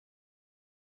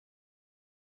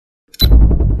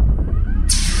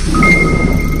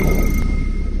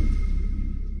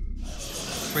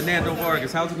Fernando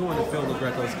Vargas, how's it going to Phil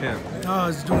Greco's camp? Oh,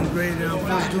 he's doing great.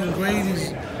 Phil's doing great.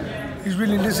 He's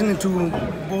really listening to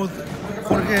both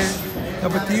Jorge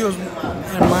Capetillo's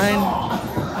and mine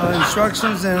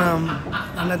instructions, and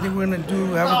I think we're gonna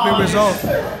have a great result.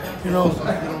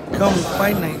 Come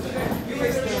fight night.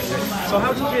 So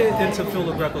how'd you get into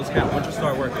Phil Greco's camp? When'd you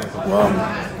start working? Well,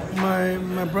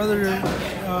 my brother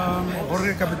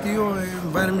Jorge Capetillo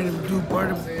invited me to be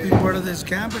part of this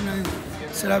camp, and I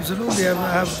said absolutely. I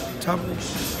have top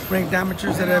ranked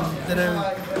amateurs that I've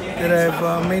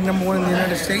made #1 in the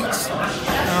United States,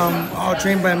 all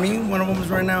trained by me. One of them is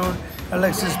right now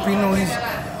Alexis Pino. He's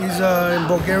in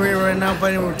Bulgaria right now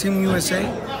fighting with Team USA.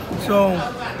 So,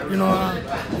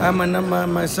 I have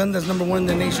my son that's #1 in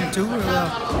the nation too,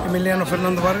 Emiliano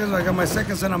Fernando Vargas. I got my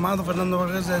second son, Amado Fernando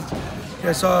Vargas,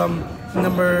 that's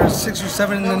number 6 or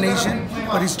 7 in the nation,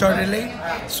 but he started late.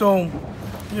 So,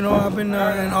 I've been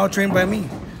all trained by me.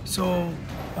 So,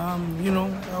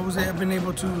 I've been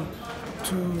able to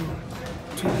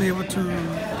be able to,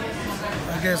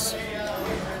 I guess,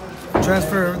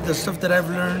 transfer the stuff that I've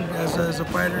learned as a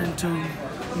fighter into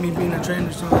me being a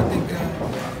trainer. So I think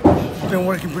it's been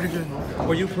working pretty good.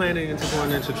 Were you planning into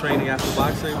going into training after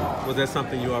boxing? Was that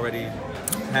something you already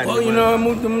had? Well, I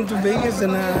moved to Vegas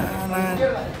and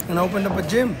I opened up a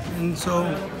gym, and so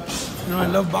I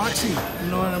love boxing.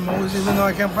 And I'm always, even though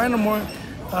I can't fight no more,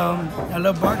 I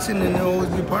love boxing and I'll always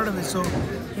be part of it. So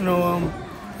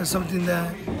that's something that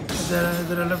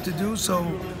I love to do. So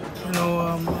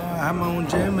I have my own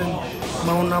gym and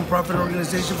my own nonprofit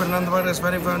organization, Fernando Vargas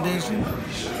Fighting Foundation,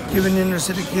 giving inner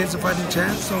city kids a fighting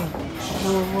chance. So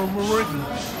we're working.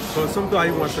 So if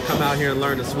somebody wants to come out here and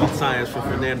learn the sweet science from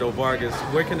Fernando Vargas,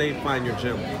 where can they find your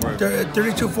gym?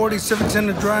 3240 Civic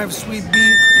Center Drive, Suite B,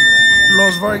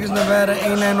 Los Vargas, Nevada,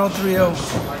 A9030.